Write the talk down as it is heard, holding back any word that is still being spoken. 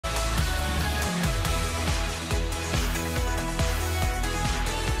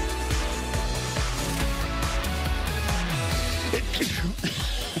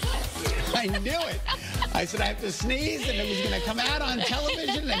I knew it. I said I have to sneeze, and it was going to come out on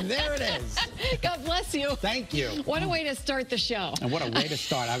television, and there it is. God bless you. Thank you. What a way to start the show. And what a way to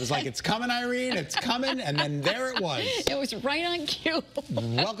start. I was like, it's coming, Irene. It's coming. And then there it was. It was right on cue.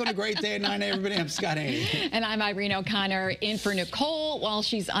 Welcome to Great Day at 9, everybody. I'm Scott Haney. And I'm Irene O'Connor, in for Nicole while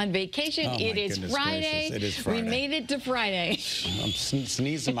she's on vacation. Oh, it is Friday. Gracious. It is Friday. We made it to Friday. I'm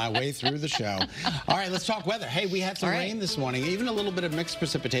sneezing my way through the show. All right, let's talk weather. Hey, we had some rain this morning, even a little bit of mixed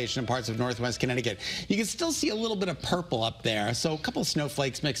precipitation in parts of northwest Connecticut. You can still see a little bit of purple up there, so a couple of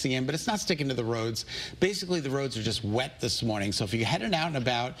snowflakes mixing in, but it's not sticking to the roads. Basically, the roads are just wet this morning, so if you're heading out and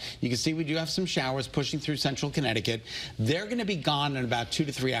about, you can see we do have some showers pushing through central Connecticut. They're going to be gone in about 2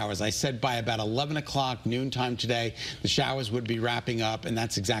 to 3 hours. I said by about 11 o'clock noontime today, the showers would be wrapping up, and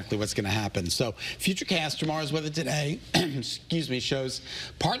that's exactly what's going to happen. So Futurecast, tomorrow's weather today, excuse me, shows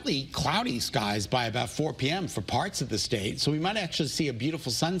partly cloudy skies by about 4 p.m. for parts of the state. So we might actually see a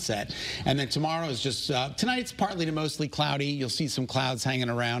beautiful sunset. And then tomorrow is just, tonight's partly to mostly cloudy. You'll see some clouds hanging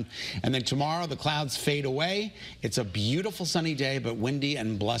around. And then tomorrow the clouds fade away. It's a beautiful sunny day, but windy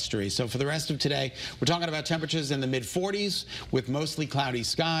and blustery. So for the rest of today, we're talking about temperatures in the mid-40s with mostly cloudy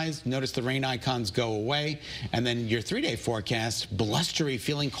skies. Notice the rain icons go away. And then your 3-day forecast, blustery,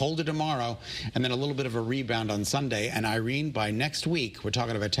 feeling colder tomorrow, and then a little bit of a rebound on Sunday. And Irene, by next week, we're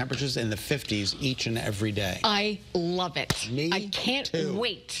talking about temperatures in the 50s each and every day. I love it. Me I can't too.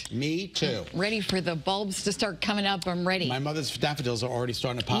 wait. Me too. I'm ready for the bulbs to start coming up. I'm ready. My mother's daffodils are already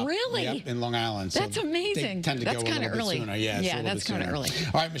starting to pop. Really? Yep, in Long Island. That's so amazing. They tend to that's go a kind little of early. bit sooner. Yeah, that's kind of early.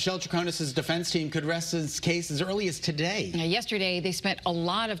 All right, Michelle Troconis' defense team could rest his case as early as today. Now, yesterday, they spent a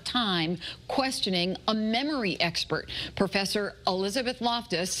lot of time questioning a memory expert. Professor Elizabeth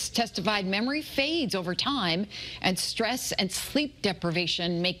Loftus testified memory fades over time, and stress and sleep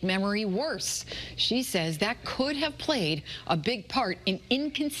deprivation make memory worse. She says that could have played a big part in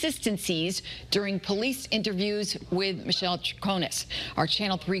inconsistencies during police interviews with Michelle Troconis. Our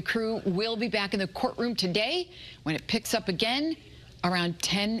Channel 3 crew will be back in the courtroom today when it picks up again around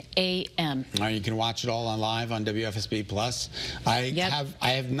 10 a.m. All right, you can watch it all on live on WFSB Plus. I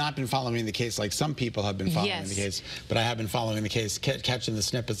have not been following the case like some people have been following the case, but I have been following the case, catching the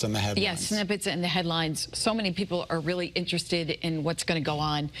snippets and the headlines. Yes, snippets and the headlines. So many people are really interested in what's going to go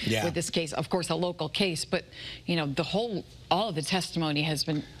on with this case. Of course, a local case, but you know, all of the testimony has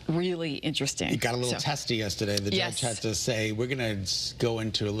been really interesting. It got a little testy yesterday. The judge had to say, we're going to go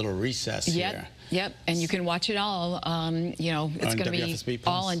into a little recess here. Yep, and you can watch it all. You know, it's going to be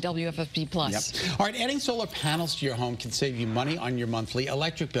all on WFSB Plus. Yep. All right, adding solar panels to your home can save you money on your monthly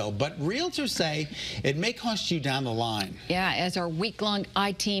electric bill, but realtors say it may cost you down the line. Yeah, as our week-long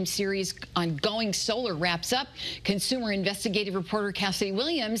iTeam series on going solar wraps up, consumer investigative reporter Cassidy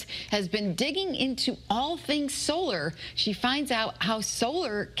Williams has been digging into all things solar. She finds out how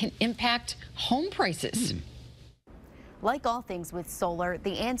solar can impact home prices. Like all things with solar,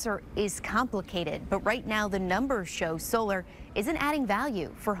 the answer is complicated, but right now the numbers show solar isn't adding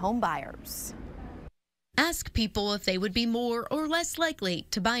value for home buyers. Ask people if they would be more or less likely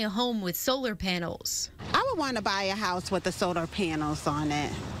to buy a home with solar panels. I would want to buy a house with the solar panels on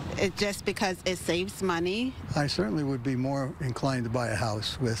it. It's just because it saves money. I certainly would be more inclined to buy a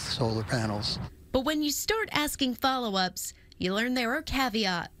house with solar panels. But when you start asking follow-ups, you learn there are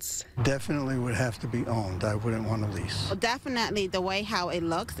caveats. Definitely would have to be owned. I wouldn't want to lease. Well, definitely the way how it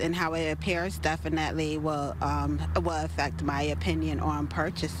looks and how it appears definitely will affect my opinion on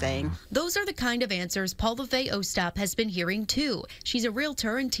purchasing. Those are the kind of answers Paula Faye Ostap has been hearing too. She's a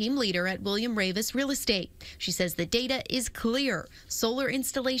realtor and team leader at William Ravis Real Estate. She says the data is clear. Solar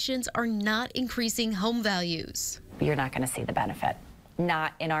installations are not increasing home values. You're not going to see the benefit.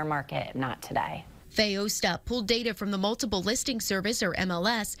 Not in our market, not today. Faye Ostap pulled data from the Multiple Listing Service, or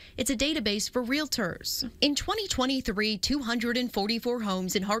MLS. It's a database for realtors. In 2023, 244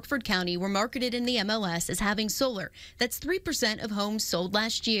 homes in Hartford County were marketed in the MLS as having solar. That's 3% of homes sold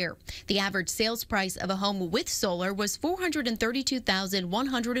last year. The average sales price of a home with solar was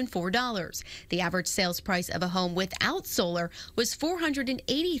 $432,104. The average sales price of a home without solar was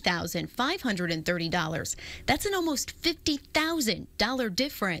 $480,530. That's an almost $50,000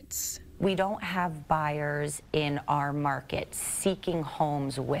 difference. We don't have buyers in our market seeking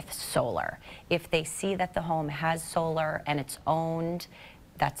homes with solar. If they see that the home has solar and it's owned,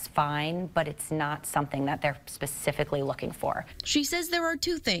 that's fine, but it's not something that they're specifically looking for. She says there are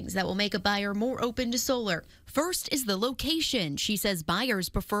two things that will make a buyer more open to solar. First is the location. She says buyers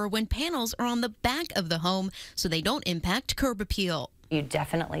prefer when panels are on the back of the home so they don't impact curb appeal. You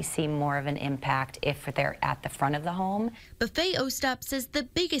definitely see more of an impact if they're at the front of the home. But Faye Ostap says the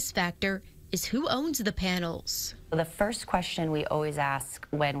biggest factor is who owns the panels. The first question we always ask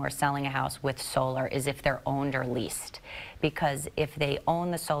when we're selling a house with solar is if they're owned or leased, because if they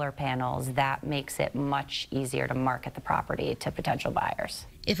own the solar panels, that makes it much easier to market the property to potential buyers.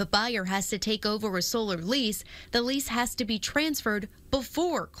 If a buyer has to take over a solar lease, the lease has to be transferred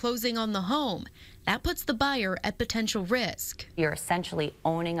before closing on the home. That puts the buyer at potential risk. You're essentially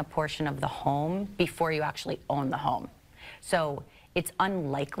owning a portion of the home before you actually own the home. So it's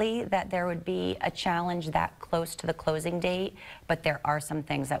unlikely that there would be a challenge that close to the closing date, but there are some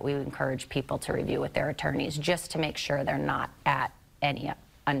things that we encourage people to review with their attorneys just to make sure they're not at any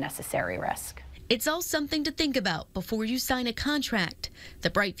unnecessary risk. It's all something to think about before you sign a contract. The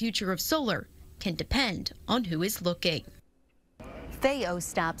bright future of solar can depend on who is looking. Faye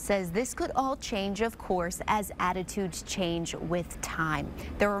Ostap says this could all change, of course, as attitudes change with time.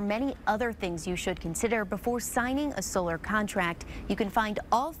 There are many other things you should consider before signing a solar contract. You can find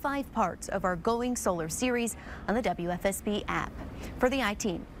all 5 parts of our Going Solar series on the WFSB app. For the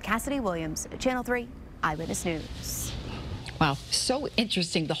I-Team, Cassidy Williams, Channel 3 Eyewitness News. Wow, so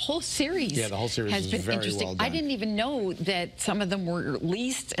interesting. The whole series, the whole series has been very interesting. well done. I didn't even know that some of them were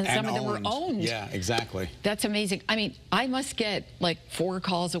leased and some of them were owned. Yeah, exactly. That's amazing. I mean, I must get like 4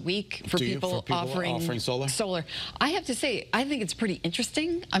 calls a week for people offering solar. I have to say, I think it's pretty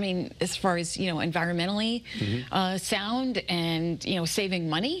interesting. I mean, as far as, you know, environmentally sound and, you know,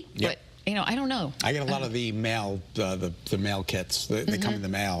 saving money. Yep. But you know, I don't know. I get a lot of the mail, the mail kits. They come in the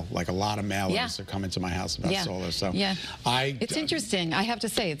mail. Like a lot of mailers are coming to my house about solar. So it's interesting. I have to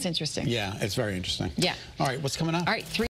say, it's interesting. Yeah, it's very interesting. Yeah. All right, what's coming up? All right,